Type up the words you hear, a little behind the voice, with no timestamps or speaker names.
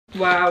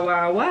Wow,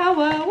 wow, wow,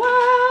 wow,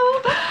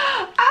 wow. Ah!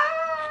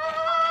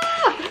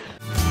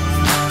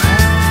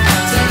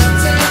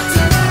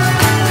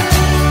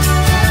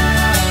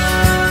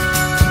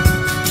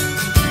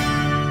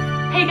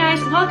 Hey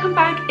guys, welcome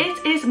back.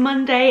 It is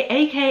Monday,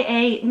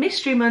 aka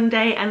Mystery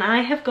Monday, and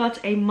I have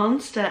got a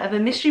monster of a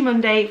Mystery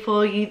Monday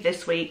for you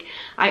this week.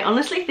 I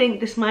honestly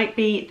think this might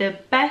be the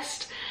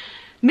best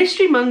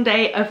Mystery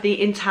Monday of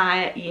the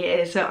entire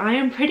year, so I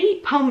am pretty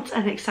pumped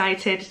and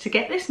excited to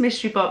get this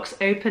mystery box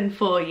open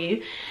for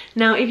you.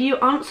 Now, if you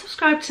aren't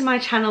subscribed to my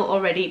channel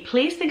already,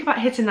 please think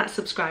about hitting that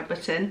subscribe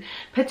button,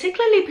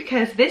 particularly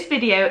because this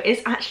video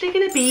is actually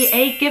going to be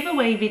a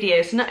giveaway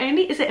video. So not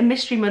only is it a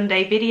Mystery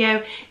Monday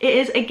video, it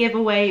is a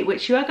giveaway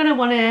which you are going to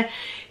want to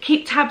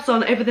keep tabs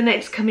on over the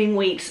next coming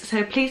weeks.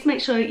 So please make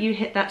sure you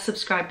hit that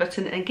subscribe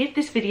button and give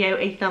this video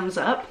a thumbs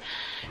up.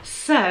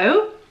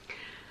 So,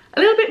 a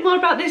little bit more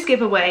about this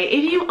giveaway.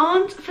 If you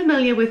aren't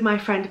familiar with my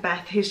friend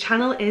Beth, whose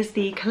channel is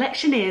the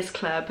Collectionears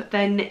Club,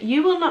 then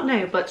you will not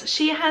know, but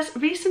she has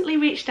recently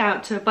reached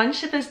out to a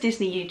bunch of us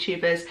Disney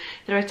YouTubers.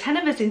 There are 10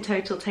 of us in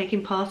total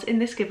taking part in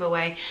this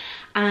giveaway,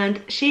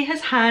 and she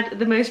has had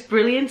the most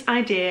brilliant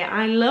idea.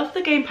 I love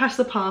the game Pass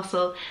the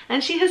Parcel,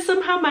 and she has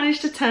somehow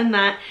managed to turn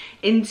that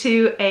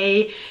into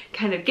a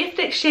kind of gift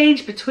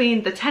exchange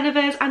between the 10 of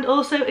us, and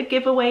also a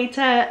giveaway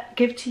to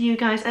give to you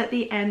guys at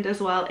the end as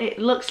well. It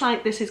looks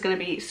like this is going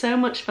to be so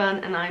much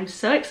fun, and I'm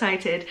so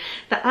excited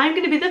that I'm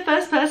going to be the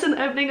first person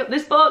opening up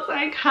this box.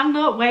 I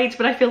cannot wait,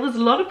 but I feel there's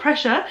a lot of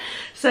pressure,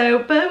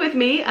 so bear with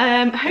me.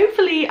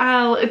 Hopefully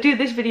I'll do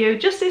this video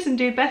justice and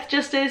do Beth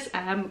justice,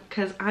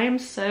 because I am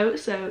so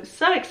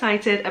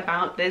excited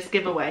about this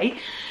giveaway.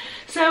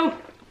 So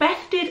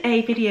Beth did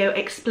a video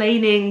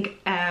explaining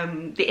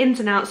the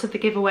ins and outs of the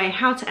giveaway,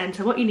 how to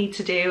enter, what you need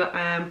to do.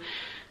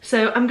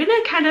 So I'm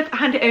gonna kind of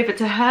hand it over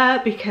to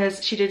her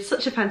because she did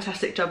such a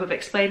fantastic job of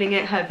explaining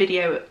it. Her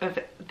video of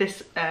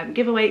this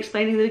giveaway,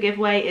 explaining the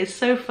giveaway, is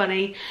so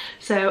funny.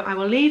 So I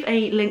will leave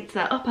a link to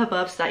that up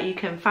above so that you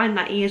can find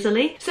that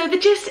easily. So the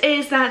gist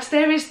is that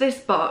there is this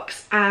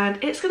box,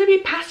 and it's going to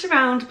be passed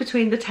around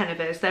between the 10 of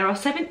us. There are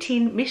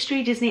 17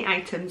 mystery Disney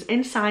items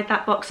inside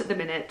that box at the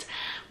minute.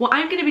 What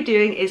I'm going to be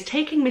doing is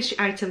taking mystery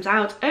items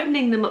out,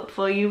 opening them up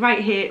for you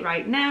right here,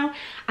 right now,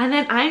 and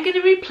then I'm going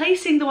to be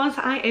replacing the ones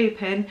that I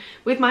open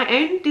with my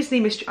own Disney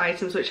mystery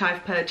items which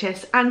I've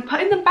purchased, and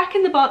putting them back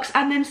in the box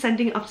and then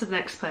sending it off to the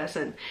next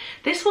person.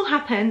 This will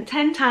happen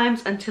 10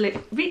 times until it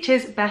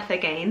reaches Beth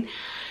again.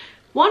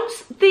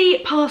 Once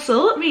the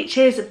parcel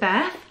reaches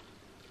Beth,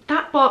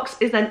 that box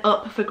is then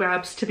up for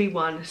grabs to be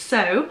won.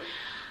 So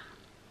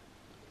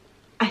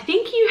I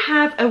think you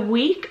have a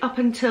week up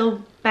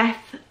until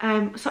Beth,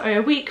 a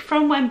week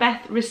from when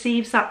Beth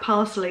receives that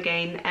parcel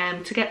again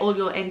to get all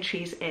your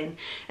entries in.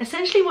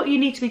 Essentially what you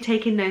need to be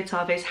taking note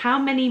of is how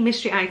many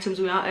mystery items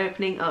we are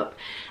opening up.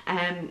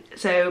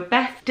 So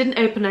Beth didn't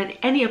open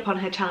any up on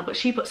her channel, but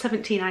she put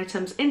 17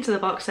 items into the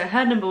box, so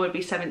her number would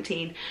be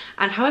 17,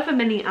 and however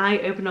many I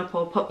open up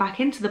or put back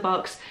into the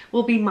box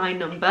will be my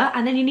number,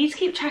 and then you need to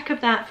keep track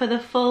of that for the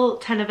full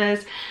 10 of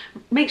us.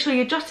 Make sure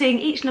you're jotting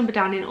each number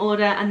down in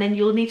order, and then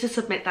you'll need to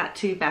submit that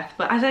to Beth.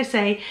 But as I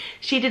say,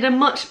 she did a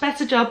much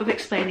better job of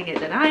explaining it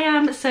than I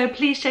am, so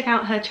please check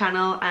out her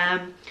channel.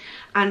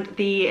 And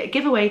the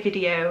giveaway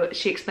video,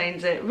 she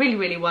explains it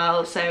really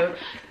well, so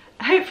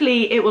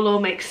hopefully it will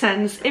all make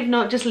sense. If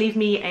not, just leave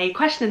me a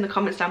question in the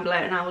comments down below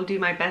and I will do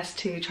my best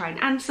to try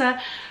and answer.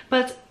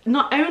 But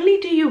not only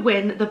do you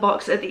win the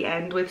box at the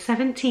end with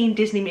 17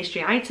 Disney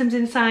mystery items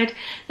inside,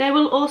 there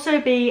will also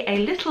be a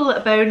little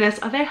bonus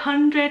of a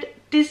 $100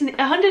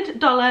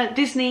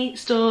 Disney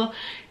store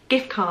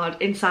gift card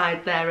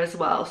inside there as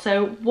well.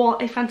 So what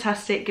a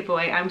fantastic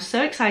giveaway. I'm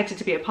so excited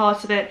to be a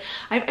part of it.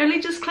 I've only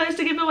just closed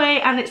the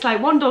giveaway and it's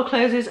like one door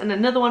closes and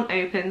another one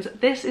opens.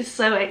 This is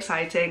so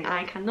exciting.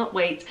 I cannot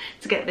wait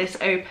to get this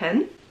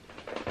open.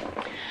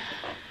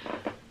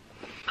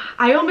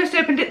 I almost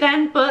opened it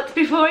then, but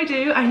before I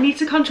do, I need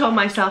to control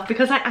myself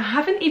because I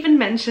haven't even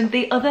mentioned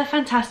the other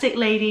fantastic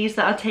ladies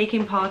that are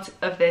taking part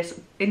of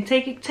this,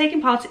 taking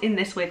part in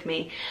this with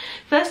me.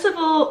 First of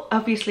all,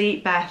 obviously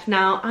Beth.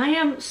 Now, I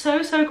am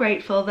so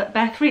grateful that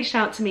Beth reached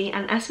out to me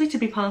and asked me to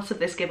be part of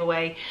this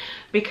giveaway,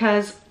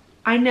 because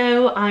I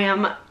know I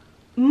am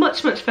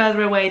much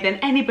further away than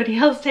anybody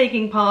else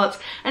taking part,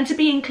 and to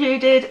be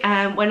included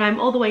when I'm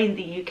all the way in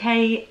the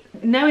UK,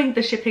 knowing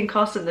the shipping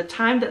costs and the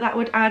time that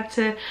would add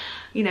to,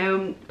 you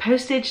know,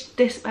 postage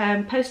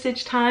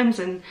times,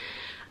 and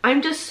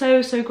I'm just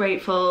so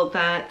grateful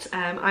that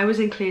I was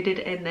included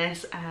in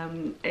this.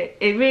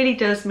 It really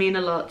does mean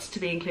a lot to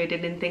be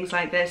included in things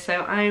like this,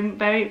 so I'm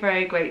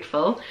very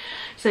grateful.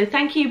 So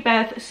thank you,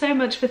 Beth, so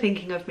much for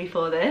thinking of me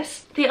for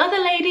this. The other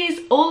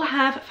ladies all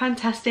have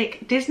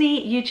fantastic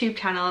Disney YouTube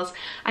channels.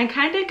 I'm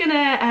kind of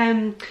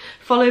gonna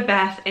follow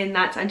Beth in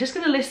that. I'm just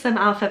gonna list them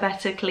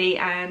alphabetically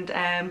and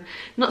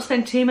not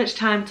spend too much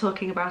time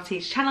talking about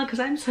each channel because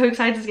I'm so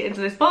excited to get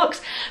into this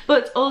box.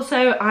 But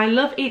also, I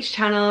love each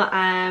channel,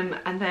 and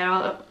there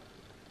are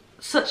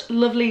such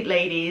lovely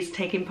ladies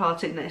taking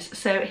part in this.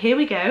 So here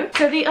we go.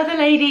 So the other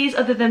ladies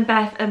other than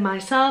Beth and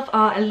myself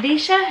are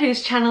Alicia,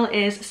 whose channel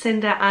is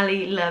Cinder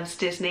Ali Loves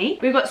Disney.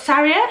 We've got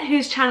Saria,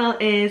 whose channel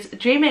is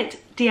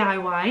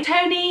DreamItDIY.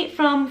 Tony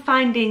from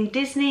Finding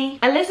Disney.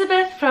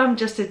 Elizabeth from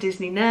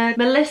JustaDisneyNerd.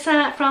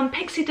 Melissa from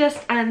Pixie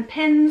Dust and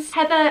Pins.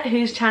 Heather,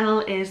 whose channel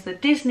is the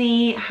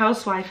Disney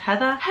Housewife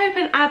Heather. Hope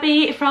and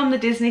Abby from the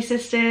Disney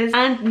Sisters.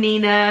 And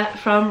Nina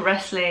from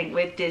Wrestling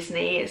with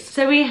Disney.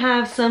 So we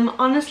have some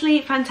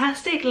honestly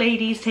fantastic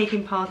ladies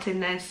taking part in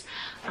this.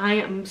 I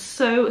am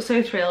so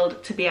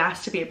thrilled to be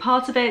asked to be a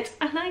part of it,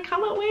 and I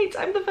cannot wait.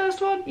 I'm the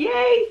first one,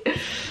 yay!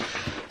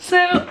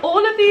 So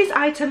all of these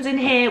items in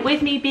here,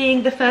 with me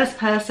being the first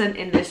person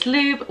in this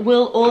loop,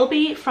 will all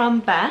be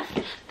from Beth.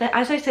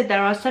 As I said,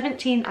 there are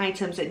 17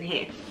 items in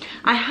here.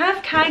 I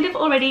have kind of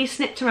already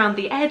snipped around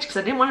the edge because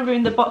I didn't want to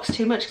ruin the box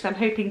too much, because I'm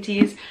hoping to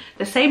use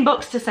the same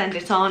box to send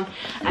it on,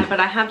 but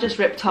I have just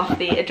ripped off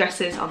the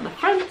addresses on the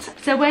front.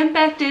 So when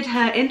Beth did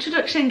her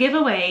introduction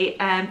giveaway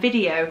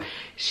video,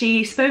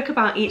 she spoke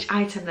about each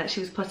item that she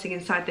was putting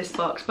inside this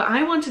box, but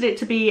I wanted it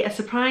to be a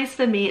surprise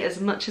for me as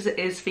much as it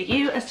is for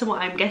you as to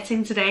what I'm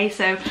getting today,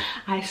 so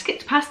I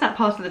skipped past that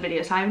part of the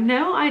video, so I have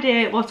no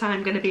idea what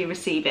I'm going to be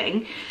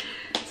receiving.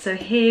 So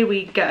here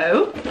we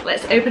go.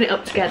 Let's open it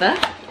up together.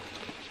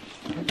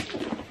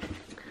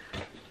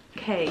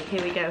 Okay,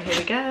 here we go, here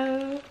we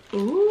go.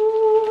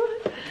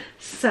 Ooh.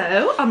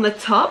 So on the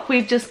top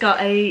we've just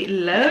got a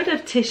load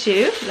of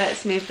tissue.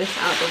 Let's move this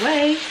out of the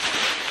way.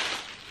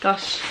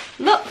 Gosh,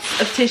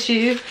 lots of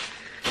tissue.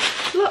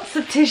 Lots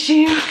of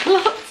tissue,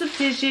 lots of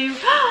tissue.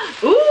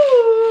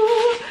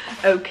 Ooh!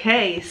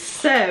 Okay,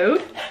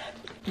 so,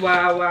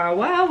 wow, wow,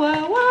 wow,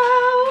 wow,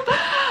 wow.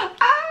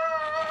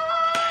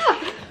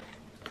 Ah!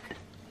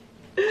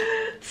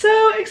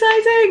 So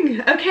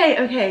exciting.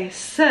 Okay,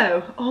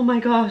 so, oh my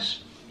gosh.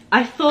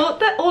 I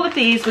thought that all of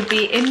these would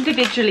be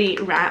individually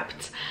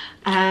wrapped,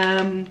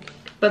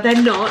 but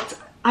they're not.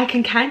 I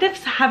can kind of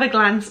have a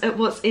glance at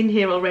what's in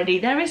here already.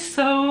 There is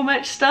so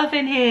much stuff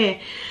in here.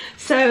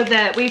 So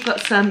that we've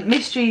got some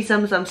Mystery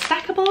Zum Zum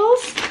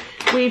stackables.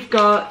 We've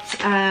got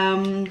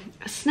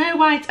Snow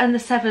White and the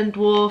Seven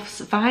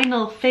Dwarfs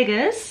vinyl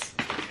figures.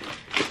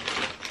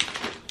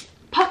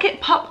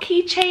 Pocket Pop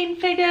keychain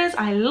figures.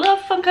 I love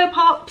Funko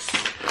Pops.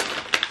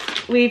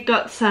 We've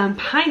got some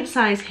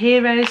pint-sized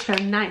heroes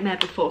from Nightmare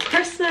Before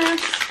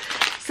Christmas.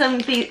 Some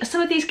of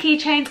these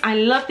keychains. I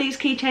love these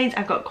keychains.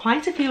 I've got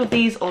quite a few of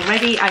these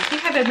already. I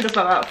think I've opened up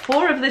about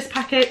 4 of this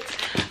packet.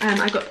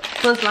 I've got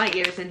Buzz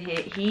Lightyear's in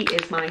here. He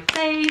is my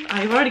fave.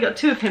 I've already got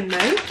 2 of him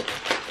though.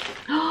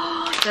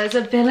 Oh, there's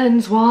a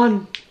villains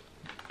one.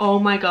 Oh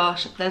my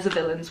gosh, there's a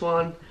villains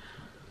one.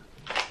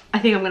 I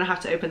think I'm gonna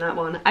have to open that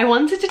one. I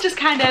wanted to just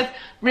kind of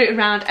root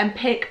around and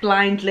pick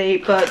blindly,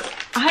 but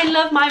I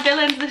love my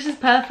villains. This is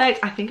perfect.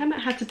 I think I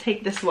might have to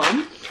take this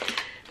one.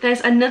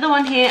 There's another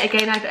one here.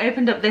 Again, I've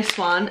opened up this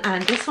one,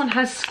 and this one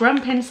has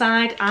Scrump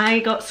inside. I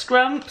got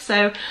Scrump,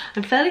 so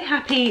I'm fairly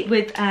happy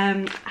with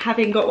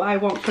having got what I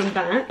want from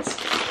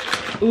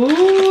that.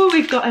 Ooh,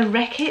 we've got a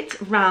Wreck-It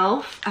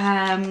Ralph.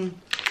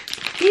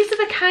 These are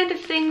the kind of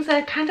things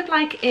that are kind of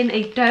like in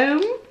a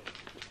dome.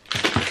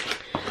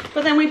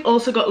 But then we've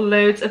also got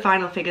loads of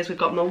vinyl figures. We've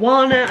got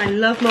Moana. I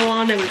love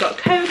Moana. We've got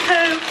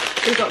Coco.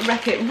 We've got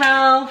Wreck-It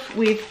Ralph.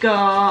 We've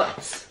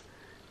got...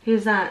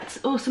 Who's that?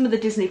 Oh, some of the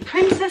Disney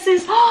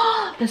princesses.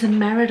 Oh, there's a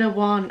Merida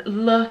one.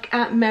 Look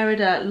at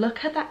Merida.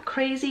 Look at that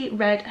crazy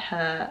red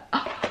hair.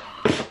 Oh.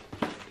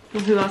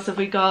 Well, who else have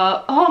we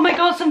got? Oh my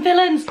god, some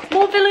villains.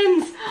 More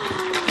villains.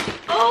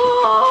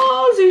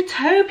 Oh,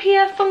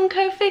 Zootopia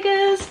Funko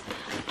figures.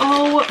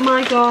 Oh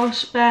my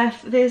gosh,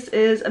 Beth, this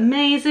is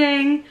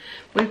amazing.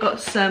 We've got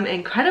some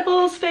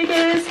Incredibles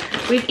figures.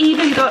 We've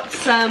even got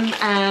some,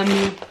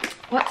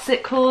 what's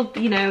it called?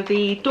 You know,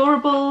 the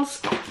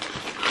Doorables.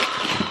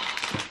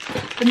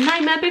 The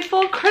Nightmare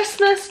Before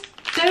Christmas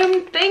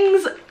dome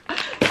things.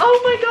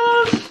 Oh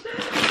my gosh.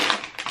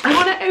 I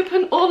want to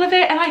open all of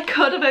it, and I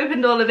could have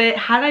opened all of it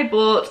had I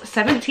bought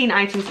 17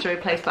 items to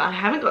replace, but I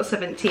haven't got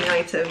 17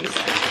 items.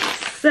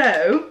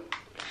 So,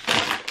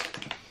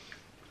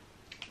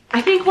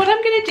 I think what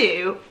I'm going to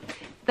do,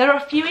 there are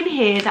a few in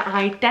here that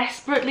I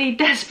desperately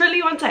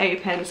want to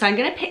open, so I'm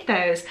going to pick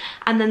those,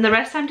 and then the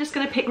rest I'm just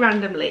going to pick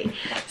randomly.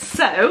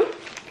 So,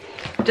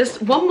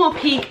 just one more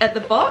peek at the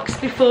box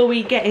before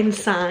we get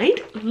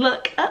inside.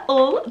 Look at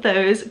all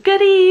those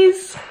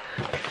goodies.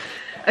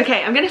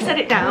 Okay, I'm going to set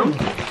it down.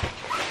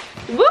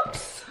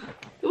 Whoops.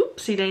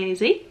 Oopsie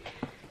daisy.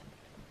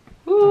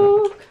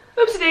 Ooh.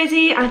 Oopsie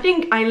daisy. I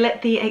think I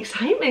let the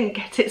excitement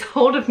get its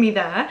hold of me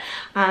there.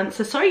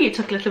 So sorry you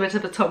took a little bit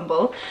of a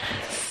tumble.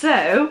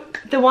 So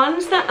the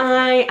ones that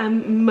I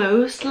am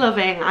most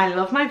loving, I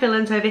love my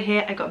villains over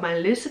here. I got my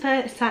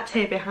Lucifer sat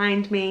here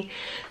behind me.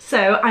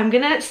 So I'm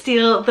gonna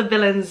steal the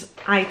villains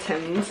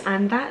items,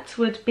 and that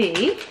would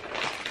be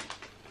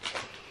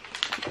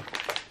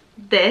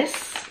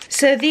this.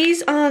 So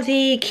these are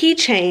the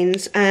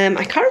keychains.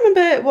 I can't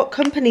remember what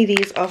company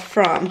these are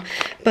from,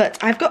 but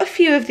I've got a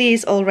few of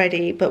these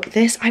already. But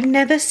this, I've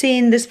never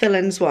seen this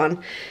villains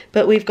one.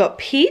 But we've got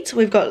Pete,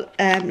 we've got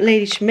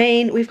Lady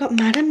Tremaine, we've got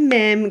Madame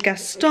Mim,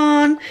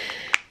 Gaston,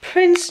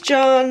 Prince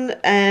John,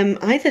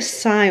 either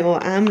Sai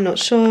or I'm not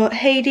sure,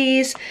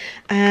 Hades,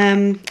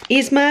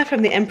 Yzma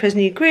from The Emperor's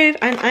New Groove,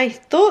 and I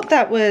thought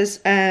that was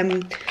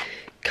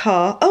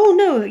Car. Oh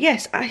no,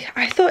 yes,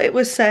 I thought it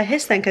was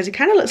Hiss then, because he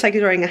kind of looks like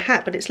he's wearing a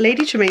hat, but it's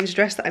Lady Tremaine's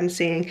dress that I'm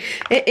seeing.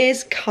 It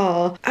is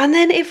Car. And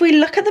then if we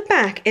look at the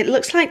back, it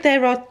looks like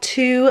there are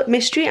 2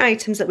 mystery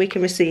items that we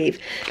can receive.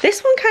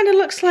 This one kind of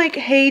looks like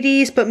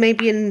Hades, but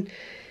maybe in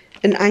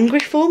an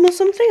angry form or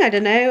something, I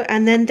don't know.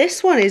 And then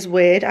this one is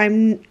weird.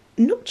 I'm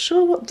not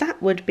sure what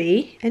that would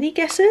be. Any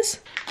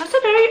guesses? That's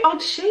a very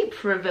odd shape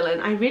for a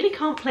villain. I really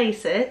can't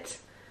place it.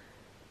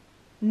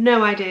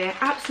 No idea,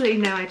 absolutely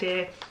no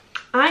idea.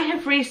 I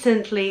have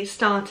recently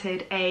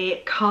started a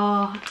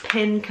car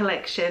pin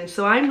collection,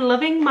 so I'm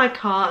loving my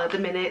car at the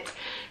minute.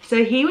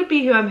 So he would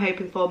be who I'm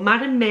hoping for.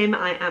 Madame Mim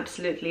I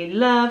absolutely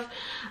love.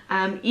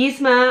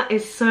 Yzma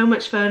is so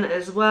much fun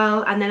as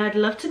well, and then I'd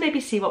love to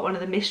maybe see what one of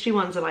the mystery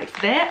ones are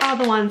like. There are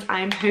the ones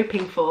I'm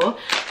hoping for.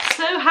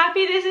 So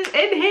happy this is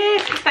in here.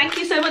 Thank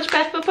you so much,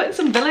 Beth, for putting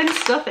some villain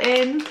stuff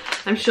in.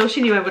 I'm sure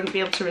she knew I wouldn't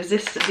be able to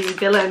resist the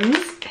villains.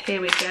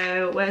 Here we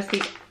go. Where's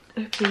the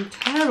opening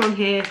tear on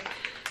here?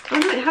 Oh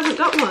no, it hasn't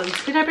got one.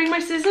 Did I bring my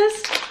scissors?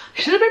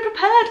 Should have been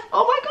prepared.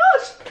 Oh my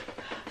god!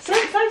 So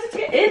excited to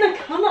get in. I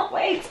cannot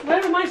wait.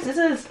 Where are my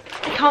scissors?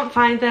 I can't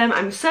find them.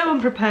 I'm so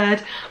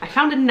unprepared. I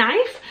found a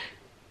knife.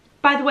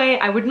 By the way,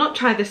 I would not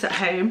try this at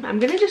home. I'm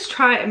going to just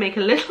try and make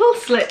a little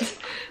slit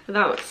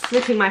without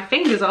slipping my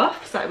fingers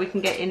off so that we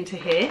can get into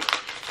here.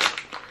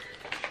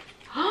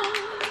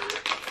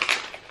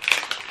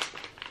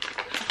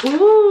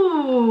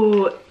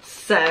 Ooh!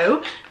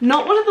 So,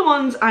 not one of the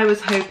ones I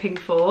was hoping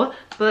for,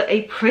 but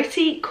a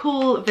pretty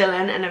cool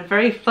villain and a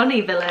very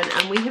funny villain.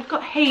 And we have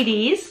got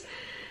Hades.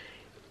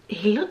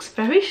 He looks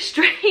very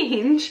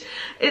strange.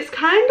 It's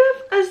kind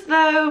of as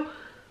though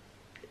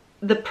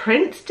the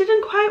print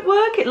didn't quite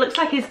work. It looks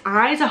like his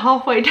eyes are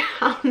halfway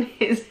down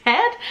his head.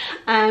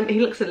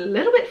 He looks a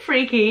little bit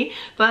freaky,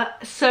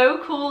 but so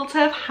cool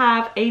to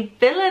have a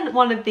villain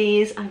one of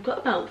these. I've got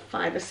about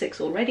 5 or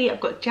 6 already. I've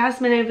got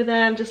Jasmine over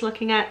there I'm just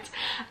looking at.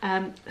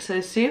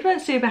 So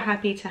super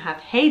happy to have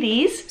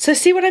Hades. So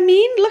see what I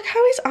mean? Look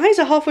how his eyes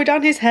are halfway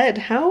down his head.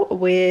 How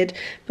weird,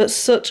 but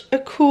such a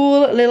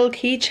cool little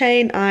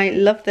keychain. I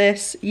love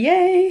this.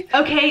 Yay.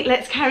 Okay,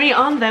 let's carry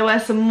on. There were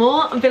some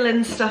more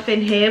villain stuff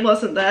in here,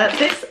 wasn't there?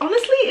 This,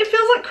 honestly, it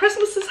feels like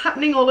Christmas is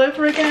happening all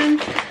over again.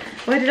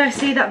 Where did I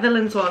see that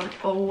villains one?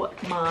 Oh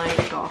my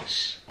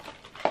gosh.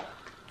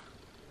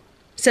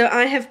 So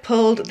I have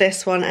pulled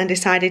this one and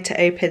decided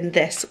to open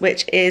this,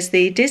 which is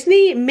the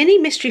Disney Mini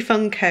Mystery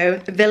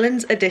Funko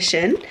Villains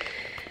Edition.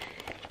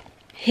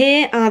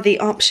 Here are the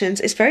options.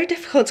 It's very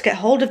difficult to get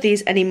hold of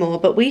these anymore,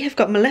 but we have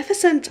got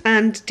Maleficent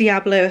and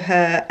Diablo,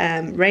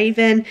 her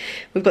raven.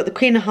 We've got the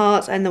Queen of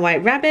Hearts and the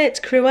White Rabbit,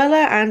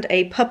 Cruella and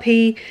a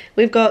puppy.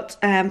 We've got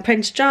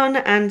Prince John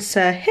and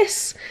Sir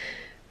Hiss.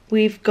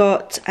 We've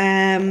got,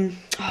 oh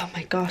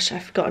my gosh,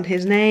 I've forgotten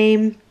his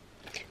name.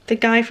 The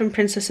guy from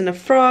Princess and a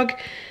Frog.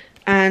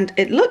 And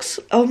it looks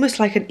almost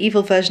like an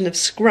evil version of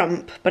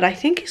Scrump, but I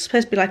think it's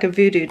supposed to be like a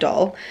voodoo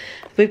doll.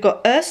 We've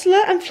got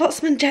Ursula and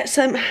Flotsam and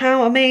Jetsam,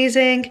 how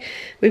amazing.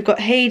 We've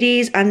got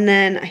Hades, and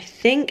then I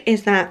think,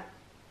 is that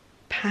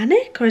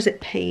Panic or is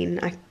it Pain?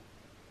 I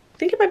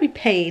think it might be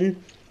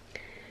Pain.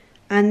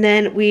 And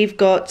then we've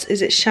got,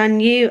 is it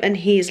Shan Yu, and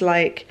he's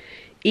like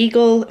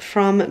Eagle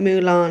from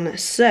Mulan.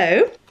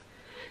 So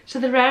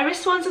the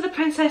rarest ones are the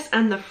Princess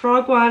and the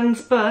Frog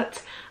ones,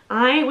 but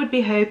I would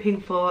be hoping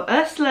for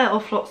Ursula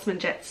or Flotsam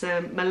and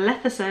Jetsam,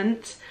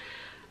 Maleficent,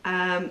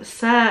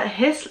 Sir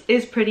Hiss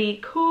is pretty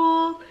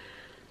cool.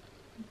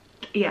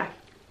 Yeah,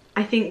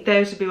 I think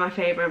those would be my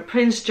favourite.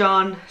 Prince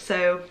John,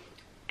 so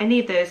any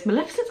of those.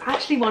 Maleficent's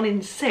actually 1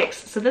 in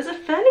 6, so there's a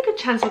fairly good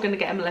chance we're going to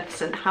get a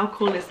Maleficent. How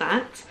cool is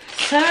that?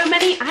 So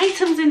many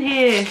items in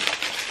here.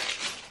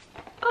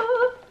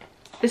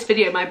 This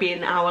video might be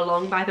an hour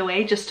long, by the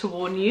way, just to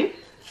warn you.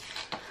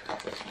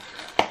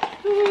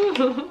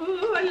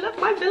 Ooh, I love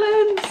my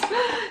villains.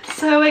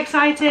 So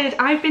excited.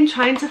 I've been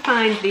trying to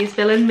find these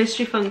villain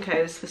mystery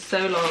Funkos for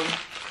so long.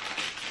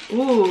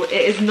 Ooh, it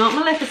is not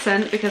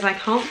Maleficent because I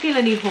can't feel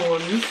any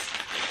horns.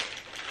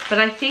 But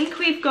I think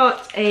we've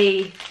got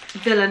a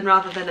villain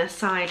rather than a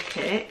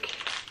sidekick.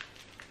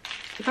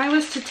 If I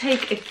was to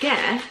take a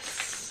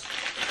guess,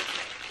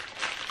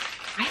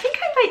 I think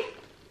I might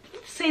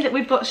say that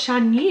we've got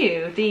Shan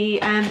Yu, the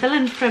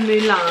villain from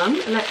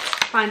Mulan. Let's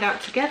find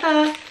out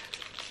together.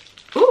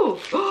 Ooh.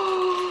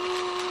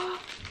 Oh,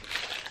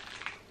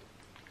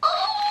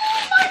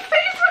 my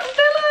favourite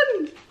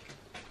villain!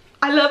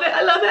 I love it,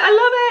 I love it, I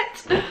love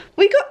it!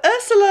 We got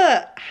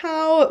Ursula!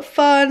 How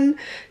fun!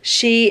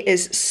 She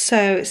is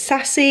so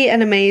sassy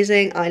and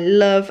amazing. I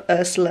love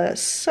Ursula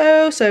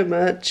so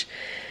much.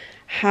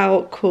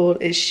 How cool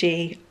is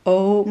she?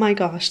 Oh my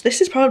gosh,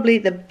 this is probably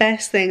the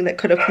best thing that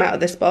could have come out of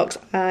this box.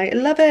 I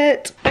love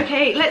it.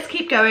 Okay, let's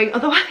keep going,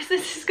 otherwise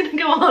this is gonna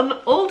go on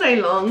all day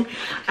long.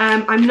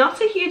 I'm not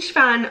a huge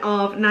fan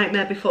of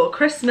Nightmare Before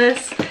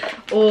Christmas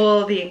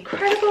or The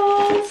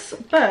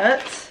Incredibles,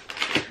 but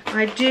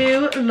I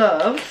do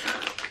love,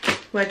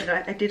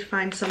 I did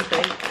find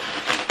something.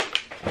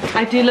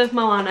 I do love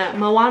Moana.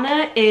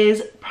 Moana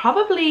is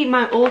probably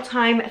my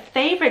all-time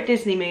favourite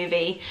Disney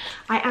movie.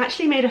 I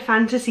actually made a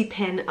fantasy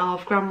pin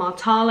of Grandma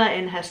Tala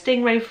in her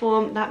stingray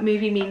form. That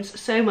movie means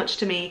so much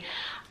to me.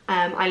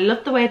 I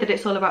love the way that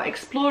it's all about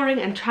exploring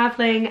and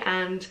travelling,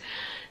 and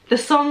the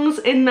songs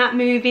in that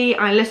movie,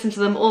 I listen to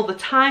them all the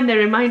time. They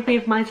remind me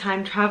of my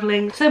time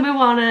travelling. So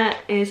Moana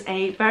is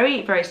a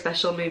very, very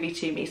special movie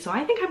to me. So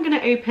I think I'm going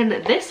to open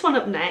this one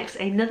up next,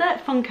 another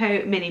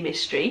Funko mini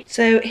mystery.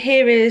 So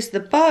here is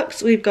the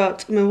box. We've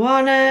got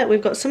Moana,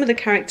 we've got some of the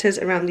characters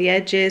around the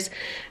edges,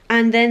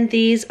 and then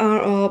these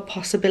are our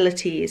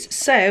possibilities.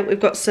 So we've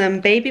got some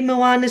baby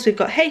Moanas, we've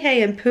got Hey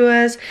Hey and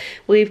Puas,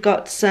 we've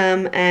got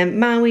some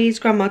Maui's,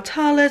 Grandma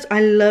Tala's.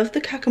 I love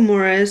the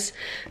Kakamuras,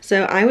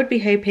 so I would be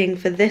hoping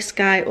for this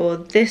guy or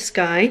this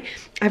guy.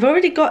 I've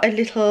already got a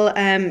little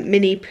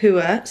mini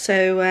Pua,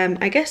 so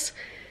I guess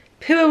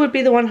Pua would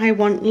be the one I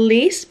want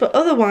least, but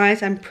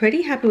otherwise I'm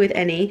pretty happy with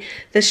any.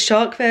 The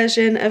shark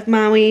version of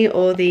Maui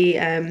or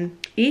the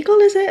eagle,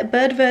 is it? A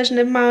bird version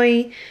of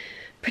Maui?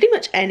 Pretty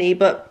much any,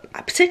 but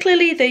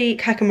particularly the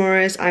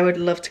Kakamuras I would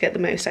love to get the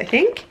most, I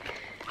think.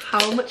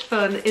 How much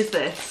fun is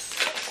this?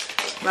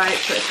 Right,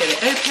 so let's get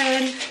it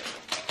open.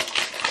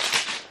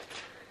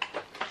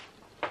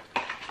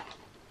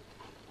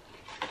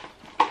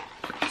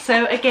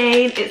 So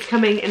again, it's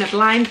coming in a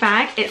blind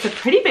bag. It's a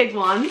pretty big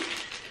one.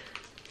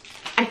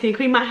 I think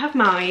we might have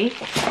Maui.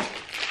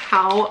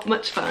 How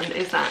much fun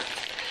is that?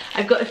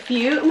 I've got a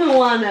few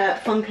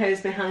Moana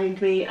Funkos behind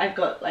me. I've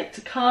got like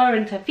Takara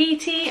and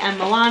Tafiti and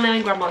Moana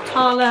and Grandma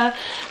Tala.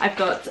 I've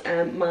got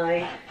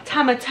my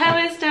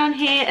Tamatoas down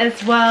here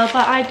as well,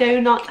 but I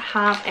do not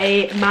have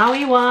a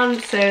Maui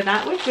one, so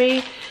that would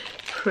be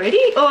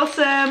pretty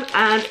awesome.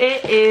 And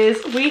it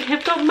is, we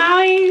have got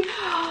Maui.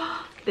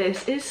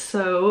 This is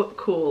so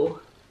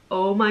cool.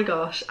 Oh my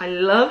gosh, I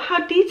love how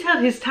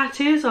detailed his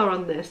tattoos are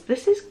on this.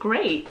 This is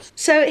great.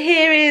 So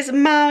here is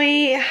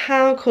Maui.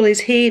 How cool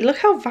is he? Look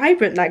how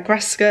vibrant that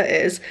grass skirt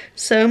is.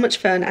 So much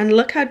fun. And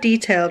look how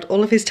detailed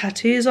all of his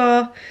tattoos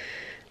are.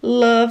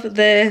 Love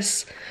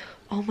this.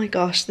 Oh my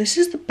gosh, this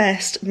is the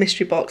best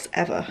mystery box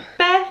ever.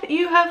 Beth,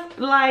 you have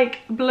like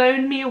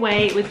blown me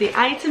away with the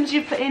items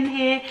you've put in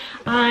here.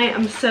 I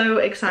am so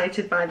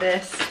excited by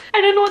this.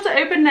 I don't know what to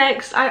open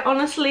next. I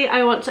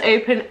want to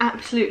open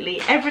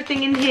absolutely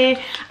everything in here.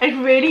 I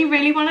really,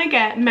 really want to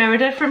get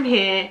Merida from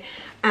here.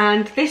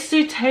 And this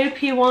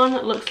Zootopia one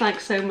looks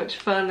like so much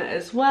fun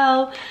as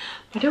well.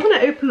 I don't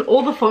want to open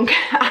all the Funko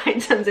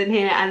items in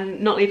here and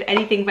not leave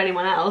anything for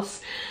anyone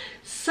else.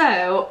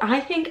 So I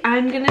think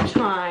I'm gonna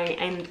try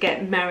and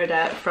get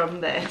Merida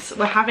from this.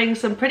 We're having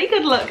some pretty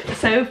good luck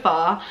so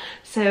far.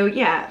 So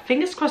yeah,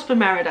 fingers crossed for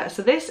Merida.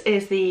 So this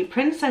is the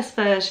princess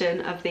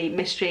version of the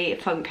mystery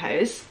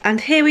Funkos.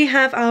 And here we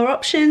have our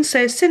options.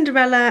 So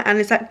Cinderella, and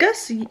is that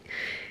Gus?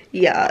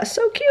 Yeah,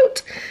 so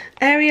cute.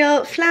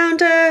 Ariel,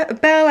 Flounder,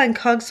 Belle and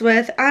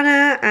Cogsworth,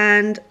 Anna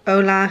and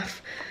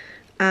Olaf.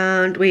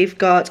 And we've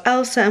got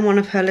Elsa and one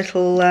of her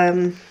little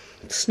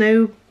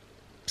snow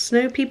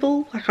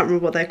people, I can't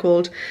remember what they're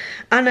called,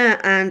 Anna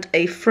and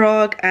a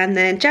frog, and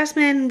then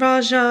Jasmine,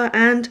 Raja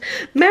and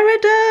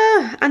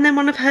Merida, and then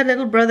one of her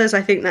little brothers,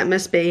 I think that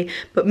must be.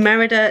 But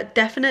Merida,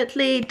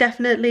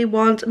 definitely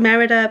want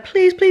Merida.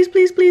 Please, please,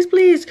 please, please,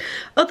 please.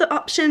 Other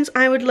options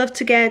I would love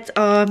to get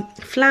are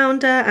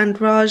Flounder and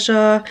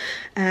Raja.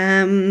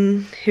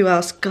 Who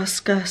else?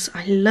 Gus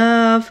I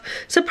love.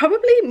 So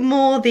probably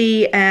more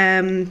the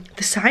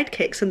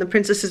sidekicks and the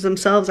princesses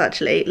themselves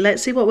actually.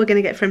 Let's see what we're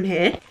gonna get from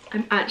here.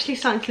 I'm actually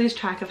starting to lose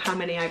track of how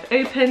many I've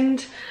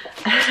opened.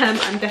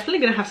 I'm definitely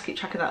going to have to keep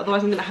track of that,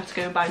 otherwise I'm going to have to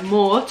go and buy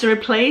more to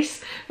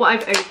replace what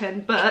I've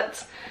opened.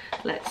 But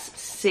let's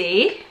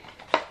see.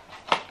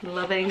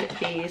 Loving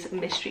these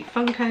mystery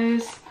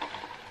Funkos.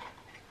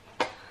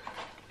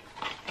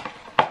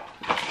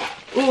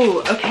 Ooh,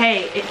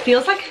 okay, it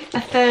feels like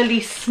a fairly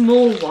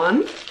small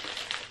one.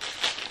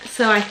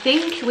 So I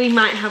think we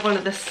might have one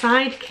of the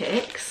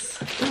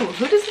sidekicks. Ooh,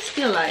 who does this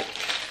feel like?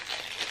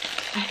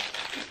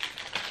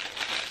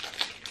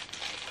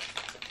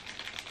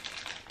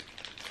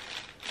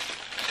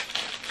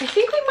 I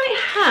think we might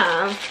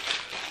have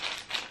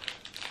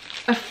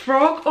a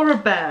frog or a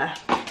bear.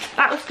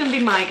 That was going to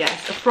be my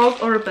guess, a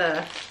frog or a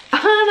bear.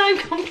 And I'm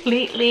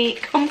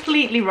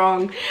completely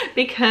wrong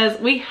because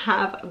we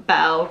have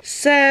Belle.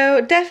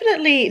 So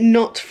definitely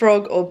not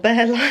frog or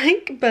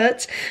bear-like,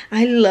 but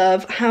I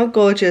love how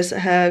gorgeous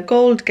her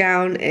gold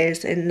gown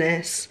is in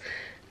this.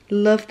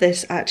 Love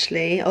this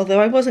actually, although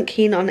I wasn't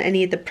keen on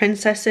any of the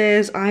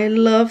princesses. I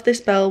love this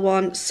Belle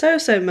one so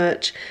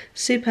much.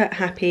 Super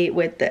happy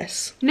with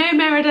this. No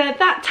Merida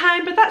that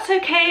time, but that's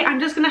okay. I'm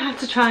just gonna have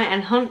to try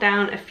and hunt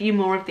down a few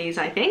more of these,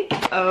 I think.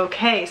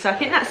 Okay, so I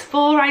think that's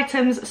 4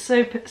 items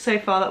so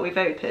far that we've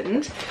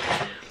opened.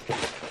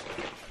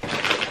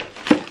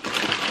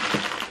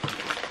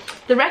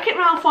 The Wreck-It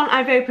Ralph one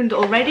I've opened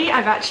already.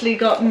 I've actually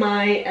got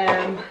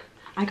my,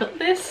 I got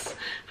this,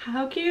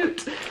 how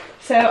cute.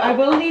 So I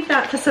will leave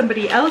that for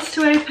somebody else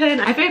to open.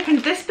 I've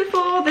opened this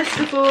before, this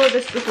before,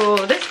 this before,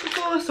 this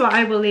before, so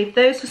I will leave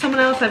those for someone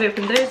else. I've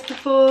opened those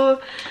before.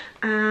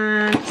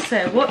 And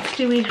so what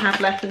do we have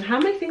left and how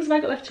many things have I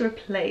got left to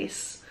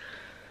replace?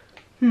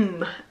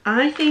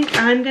 I think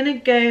I'm gonna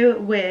go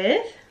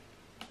with,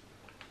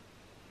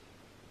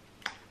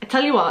 I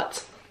tell you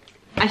what,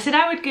 I said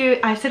I would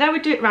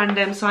do it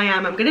random, so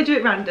I'm gonna do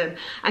it random.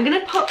 I'm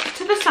gonna put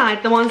to the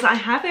side the ones that I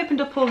have opened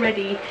up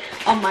already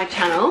on my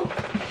channel.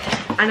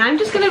 And I'm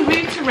just gonna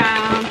root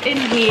around in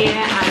here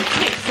and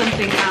pick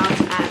something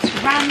out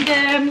at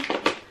random.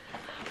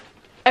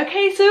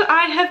 Okay, so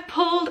I have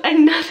pulled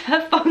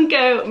another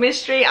Funko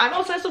mystery. I'm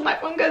obsessed with my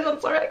Funkos, I'm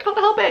sorry, I can't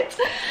help it.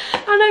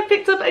 And I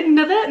picked up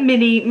another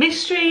mini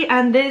mystery,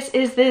 and this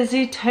is the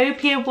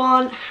Zootopia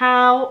one.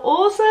 How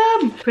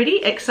awesome! Pretty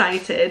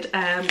excited to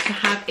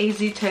have a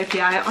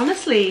Zootopia. I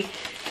honestly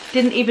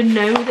didn't even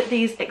know that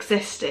these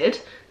existed.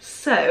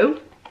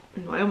 So,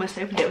 I almost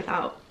opened it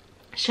without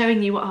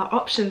showing you what our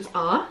options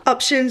are.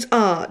 Options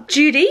are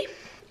Judy,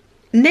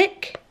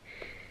 Nick,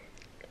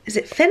 is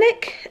it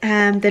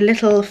Finnick, the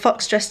little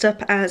fox dressed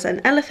up as an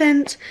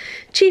elephant,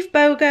 Chief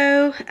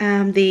Bogo,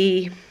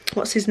 the,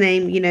 what's his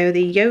name, you know,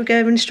 the yoga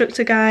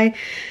instructor guy,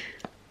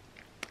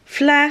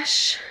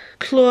 Flash,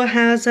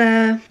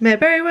 Clawhauser, Mayor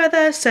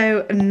Berryweather,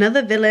 so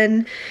another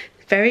villain.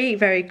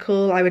 Very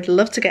cool. I would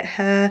love to get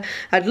her.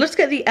 I'd love to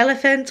get the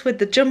elephant with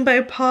the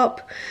jumbo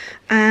pop,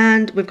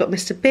 and we've got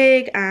Mr.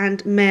 Big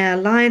and Mayor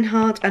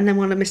Lionheart, and then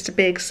one of Mr.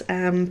 Big's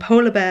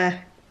polar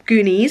bear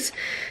Goonies.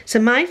 So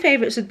my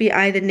favourites would be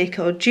either Nick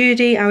or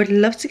Judy. I would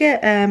love to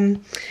get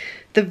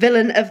the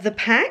villain of the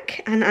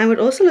pack, and I would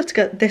also love to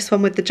get this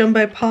one with the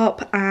jumbo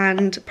pop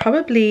and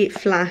probably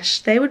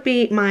Flash. They would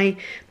be my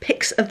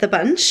picks of the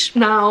bunch.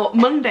 Now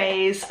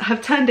Mondays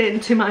have turned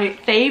into my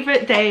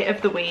favourite day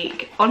of the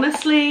week.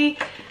 Honestly,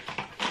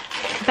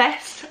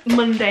 best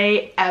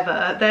Monday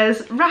ever.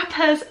 There's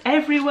wrappers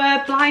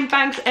everywhere, blind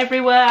bags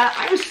everywhere.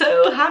 I'm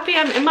so happy,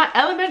 I'm in my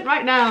element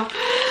right now.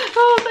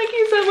 Oh, thank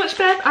you so much,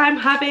 Beth. I'm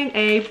having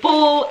a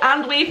ball,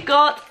 and we've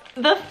got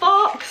the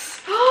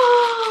fox.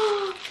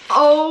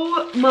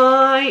 Oh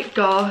my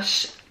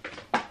gosh,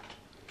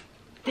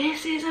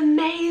 this is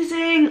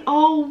amazing.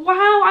 Oh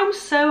wow, I'm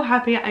so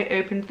happy I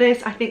opened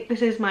this. I think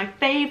this is my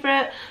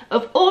favourite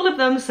of all of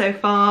them so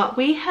far.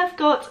 We have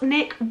got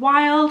Nick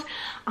Wilde.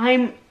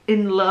 I'm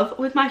in love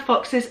with my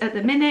foxes at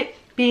the minute.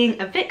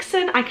 Being a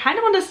vixen, I kind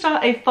of want to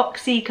start a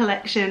foxy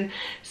collection,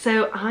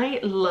 so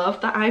I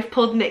love that I've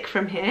pulled Nick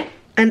from here.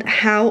 And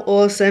how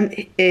awesome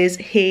is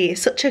he?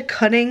 Such a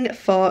cunning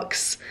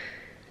fox.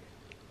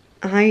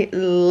 I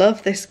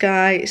love this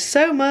guy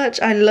so much.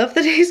 I love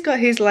that he's got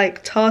his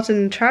like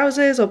tartan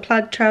trousers or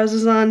plaid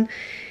trousers on.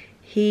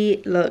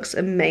 He looks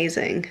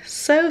amazing.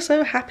 So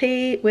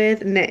happy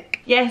with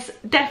Nick. Yes,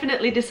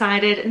 definitely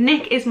decided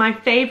Nick is my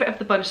favourite of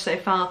the bunch so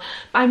far.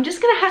 But I'm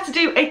just gonna have to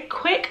do a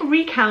quick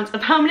recount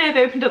of how many I've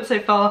opened up so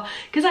far,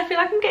 because I feel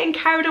like I'm getting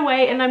carried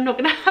away and I'm not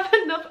gonna have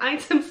enough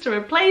items to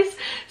replace.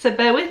 So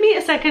bear with me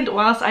a second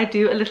whilst I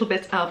do a little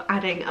bit of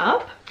adding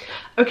up.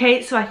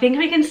 Okay, so I think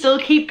we can still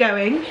keep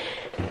going.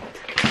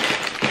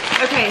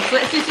 Okay, so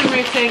let's do some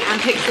rooting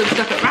and pick some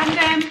stuff at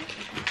random.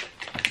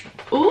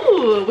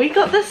 Ooh, we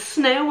got the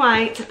Snow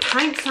White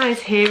pint-size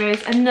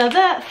heroes,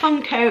 another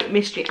Funko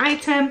mystery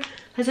item.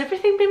 Has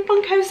everything been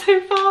Funko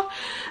so far?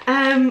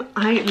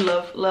 I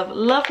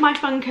love my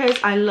Funkos.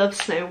 I love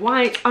Snow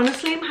White.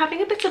 Honestly, I'm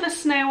having a bit of a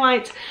Snow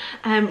White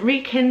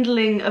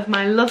rekindling of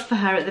my love for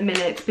her at the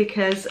minute,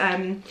 because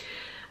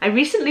I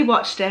recently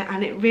watched it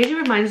and it really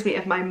reminds me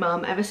of my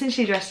mum ever since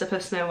she dressed up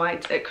as Snow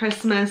White at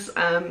Christmas.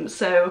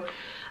 So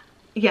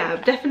yeah,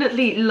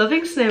 definitely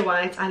loving Snow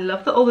White. I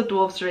love that all the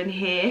dwarves are in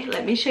here.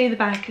 Let me show you the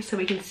back so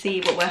we can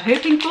see what we're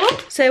hoping for.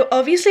 So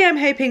obviously I'm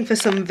hoping for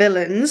some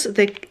villains,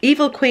 the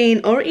evil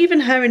queen, or even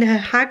her in her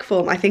hag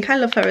form. I think I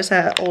love her as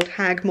her old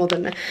hag more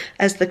than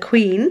as the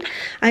queen.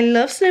 I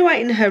love Snow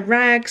White in her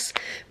rags,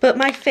 but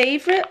my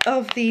favourite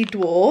of the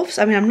dwarves,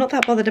 I mean, I'm not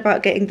that bothered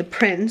about getting the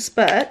prince,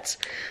 but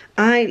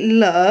I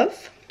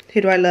love,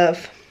 who do I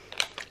love?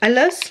 I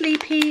love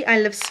Sleepy, I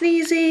love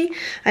Sneezy,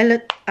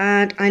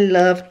 and I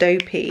love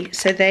Dopey.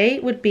 So they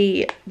would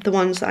be the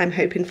ones that I'm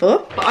hoping for.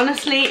 But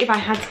honestly, if I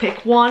had to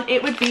pick one,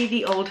 it would be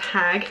the old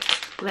hag.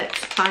 Let's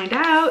find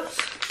out.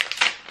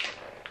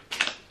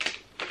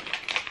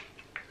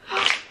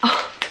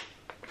 Oh.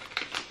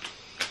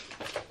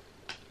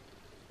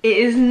 It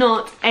is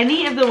not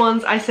any of the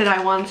ones I said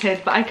I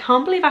wanted, but I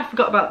can't believe I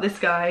forgot about this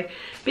guy.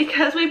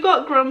 because we've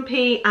got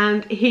Grumpy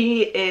and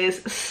he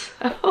is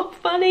so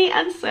funny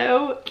and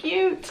so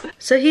cute.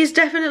 So he's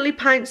definitely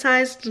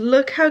pint-sized.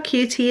 Look how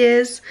cute he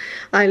is.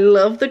 I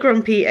love the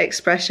Grumpy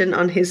expression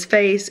on his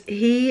face.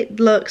 He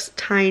looks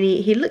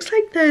tiny. He looks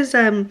like those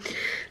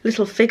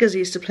little figures I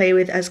used to play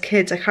with as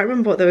kids. I can't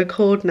remember what they were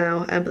called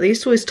now, but they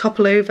used to always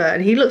topple over,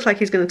 and he looks like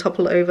he's going to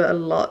topple over a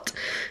lot.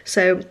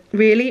 So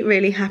really,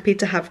 really happy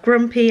to have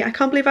Grumpy. I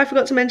can't believe I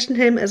forgot to mention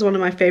him as one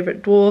of my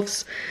favourite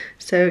dwarfs.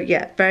 So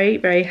yeah, very,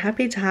 very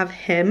happy to have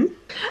him.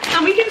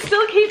 And we can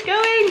still keep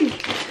going.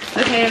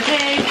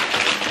 Okay.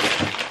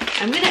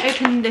 I'm going to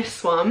open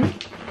this one.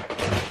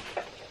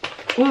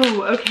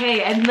 Ooh,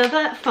 okay,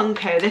 another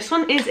Funko. This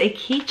one is a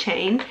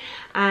keychain,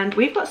 and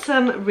we've got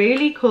some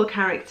really cool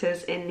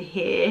characters in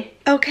here.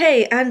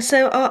 Okay, and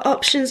so our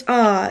options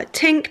are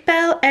Tink,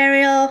 Belle,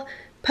 Ariel,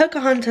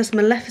 Pocahontas,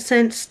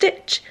 Maleficent,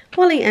 Stitch,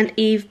 Wally and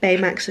Eve,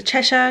 Baymax the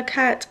Cheshire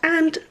Cat,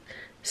 and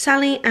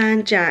Sally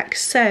and Jack.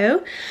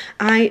 So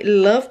I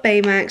love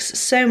Baymax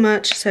so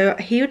much, so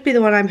he would be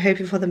the one I'm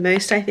hoping for the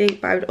most, I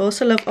think, but I would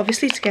also love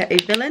obviously to get a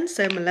villain,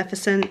 so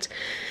Maleficent.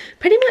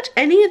 Pretty much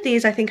any of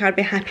these I think I'd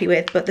be happy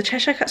with, but the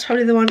Cheshire Cat's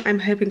probably the one I'm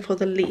hoping for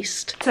the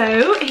least.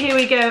 So here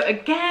we go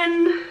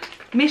again.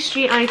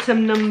 Mystery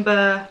item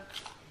number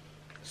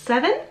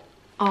 7.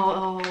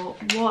 Oh,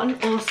 what an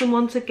awesome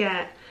one to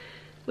get.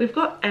 We've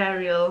got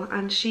Ariel,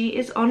 and she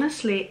is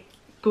honestly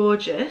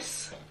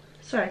gorgeous.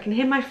 Sorry, I can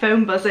hear my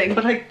phone buzzing,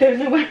 but I don't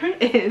know where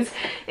it is.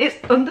 It's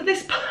under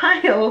this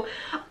pile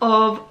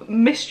of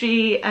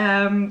mystery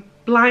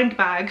blind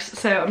bags,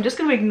 so I'm just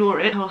going to ignore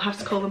it. I'll have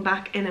to call them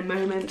back in a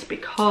moment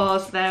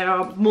because there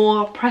are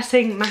more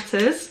pressing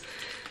matters.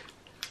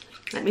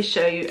 Let me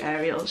show you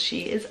Ariel.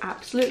 She is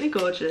absolutely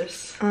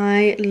gorgeous.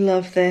 I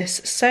love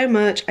this so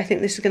much. I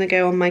think this is going to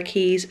go on my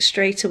keys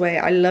straight away.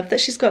 I love that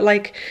she's got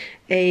like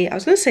a, I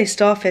was going to say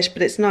starfish,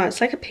 but it's not.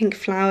 It's like a pink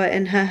flower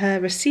in her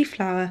hair, a sea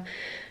flower.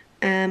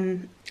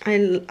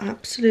 I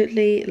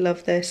absolutely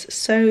love this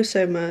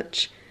so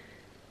much.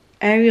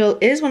 Ariel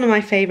is one of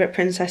my favourite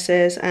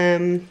princesses.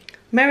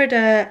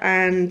 Merida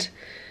and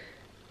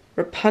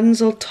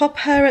Rapunzel top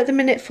her at the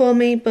minute for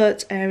me,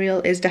 but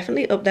Ariel is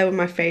definitely up there with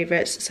my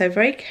favourites, so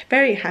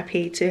very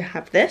happy to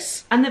have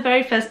this. And the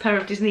very first pair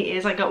of Disney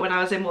ears I got when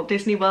I was in Walt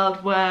Disney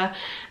World were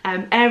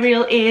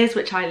Ariel ears,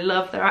 which I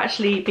love. They're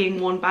actually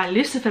being worn by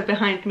Lucifer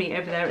behind me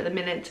over there at the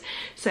minute.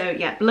 So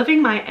yeah,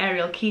 loving my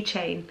Ariel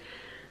keychain.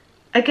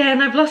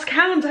 Again, I've lost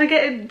count. I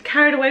get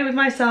carried away with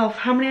myself.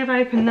 How many have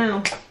I opened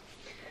now?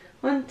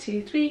 1,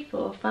 2, 3,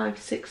 4, 5,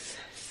 6,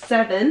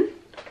 7.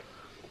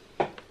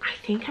 I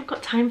think I've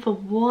got time for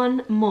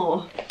one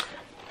more.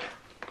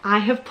 I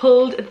have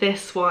pulled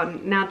this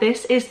one. Now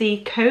this is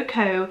the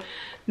Coco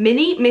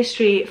Mini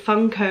Mystery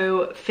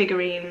Funko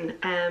figurine.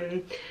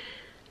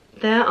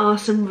 There are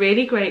some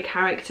really great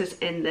characters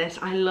in this.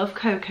 I love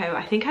Coco.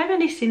 I think I've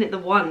only seen it the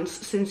once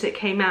since it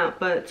came out,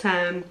 but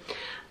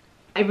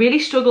I really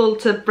struggle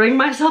to bring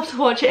myself to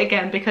watch it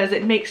again because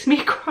it makes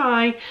me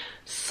cry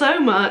so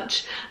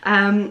much.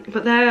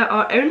 But there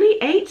are only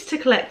 8 to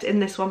collect in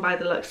this one by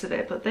the looks of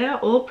it, but they are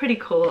all pretty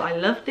cool. I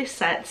love this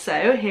set,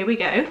 so here we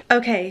go.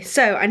 Okay,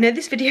 so I know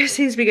this video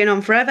seems to be going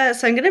on forever,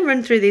 so I'm going to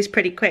run through these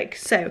pretty quick.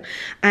 So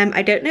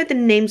I don't know the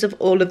names of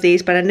all of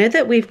these, but I know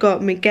that we've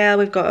got Miguel,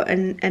 we've got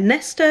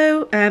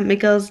Ernesto,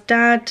 Miguel's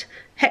dad,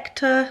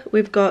 Hector,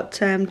 we've got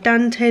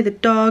Dante the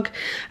dog.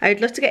 I'd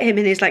love to get him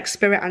in his like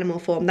spirit animal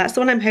form. That's the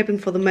one I'm hoping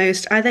for the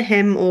most, either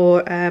him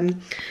or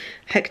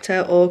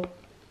Hector or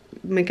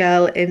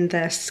Miguel in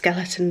their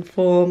skeleton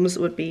forms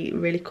would be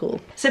really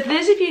cool. So for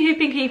those of you who've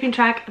been keeping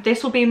track,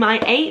 this will be my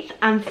 8th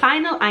and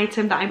final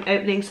item that I'm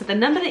opening. So the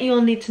number that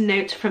you'll need to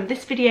note from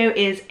this video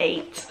is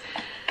 8.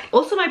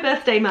 Also my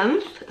birthday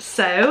month,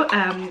 so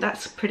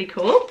that's pretty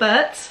cool.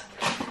 But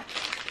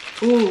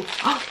ooh,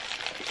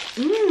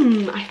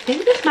 I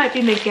think this might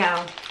be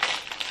Miguel.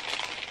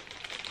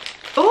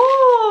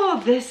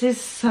 Oh, this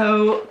is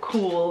so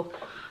cool.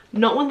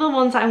 Not one of the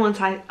ones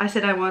I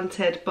said I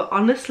wanted, but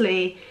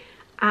honestly,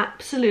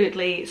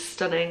 absolutely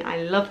stunning. I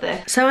love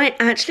this. So I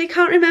actually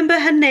can't remember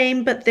her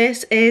name, but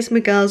this is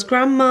Miguel's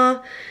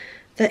grandma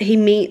that he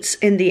meets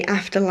in the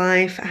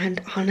afterlife,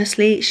 and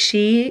honestly,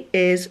 she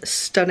is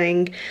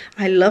stunning.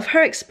 I love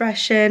her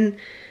expression.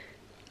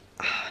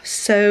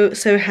 So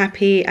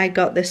happy I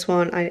got this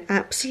one. I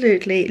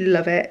absolutely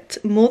love it,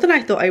 more than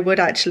I thought I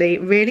would actually.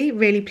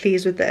 Really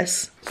pleased with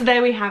this. So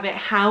there we have it.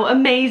 How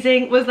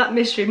amazing was that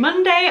Mystery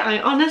Monday?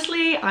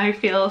 I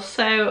feel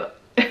so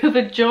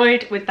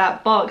overjoyed with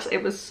that box.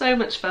 It was so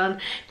much fun.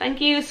 Thank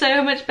you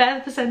so much,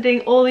 Beth, for sending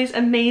all these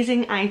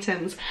amazing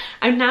items.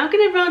 I'm now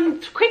going to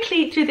run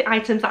quickly through the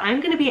items that I'm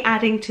going to be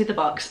adding to the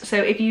box. So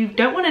if you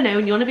don't want to know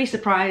and you want to be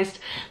surprised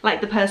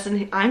like the person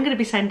who I'm going to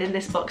be sending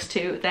this box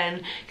to,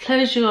 then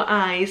close your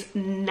eyes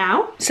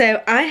now.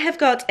 So I have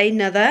got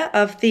another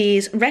of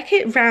these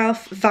Wreck-It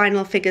Ralph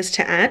vinyl figures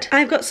to add.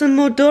 I've got some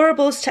more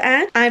Doorables to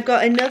add. I've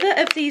got another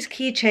of these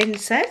keychain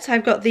sets.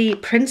 I've got the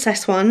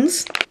princess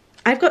ones.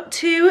 I've got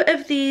 2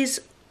 of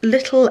these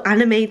little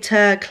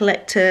animator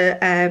collector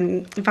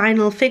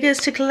vinyl figures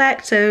to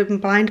collect, so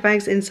blind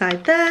bags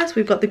inside there. So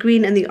we've got the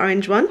green and the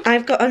orange one.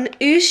 I've got an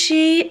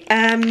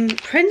Ushi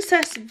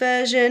princess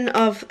version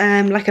of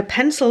like a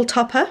pencil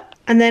topper.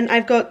 And then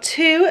I've got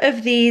two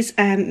of these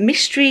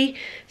mystery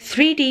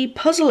 3D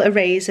puzzle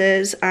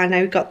erasers, and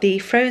I've got the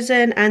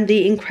Frozen and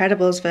the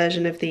Incredibles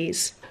version of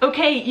these.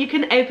 Okay, you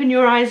can open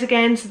your eyes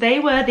again. So they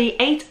were the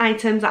 8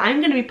 items that I'm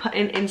going to be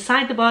putting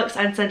inside the box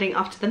and sending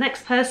off to the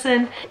next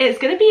person. It's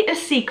going to be a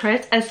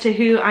secret as to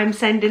who I'm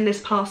sending this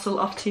parcel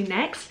off to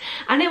next,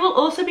 and it will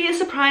also be a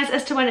surprise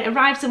as to when it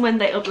arrives and when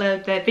they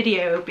upload their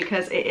video,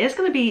 because it is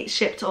going to be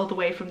shipped all the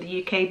way from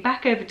the UK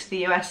back over to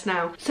the US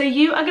now. So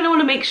you are going to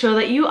want to make sure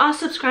that you are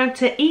subscribed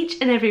to each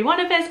and every one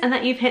of us and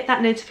that you've hit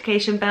that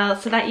notification bell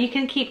so that you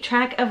can keep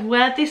track of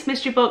where this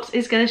mystery box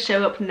is going to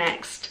show up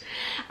next.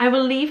 I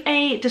will leave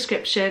a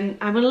description,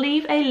 I will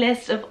leave a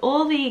list of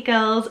all the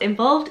girls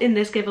involved in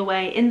this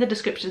giveaway in the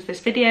description of this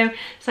video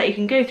so that you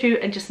can go through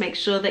and just make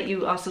sure that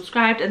you are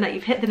subscribed and that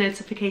you've hit the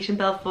notification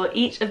bell for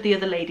each of the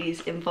other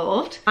ladies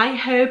involved. I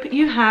hope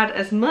you had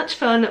as much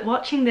fun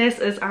watching this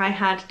as I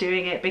had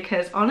doing it,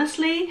 because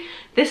honestly,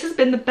 this has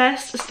been the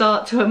best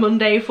start to a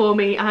Monday for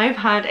me I've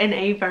had in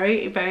a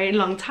very, very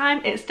long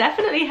time. It's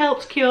definitely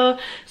helped cure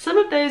some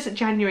of those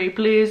January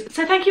blues.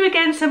 So thank you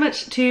again so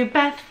much to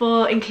Beth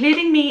for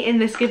including me in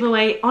this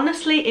giveaway.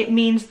 Honestly, it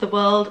means the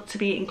world to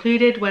be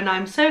included when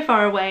I'm so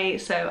far away,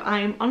 so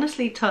I'm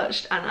honestly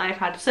touched and I've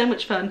had so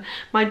much fun.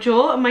 My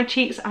jaw and my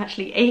cheeks are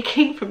actually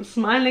aching from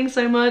smiling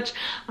so much.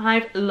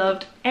 I've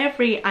loved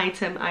every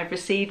item I've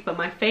received, but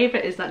my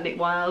favourite is that Nick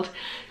Wilde.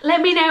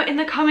 Let me know in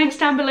the comments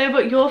down below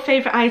what your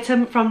favourite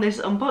item from this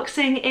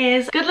unboxing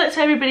is. Good luck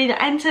to everybody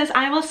that enters.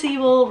 I will see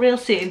you all real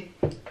soon.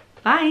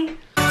 Bye!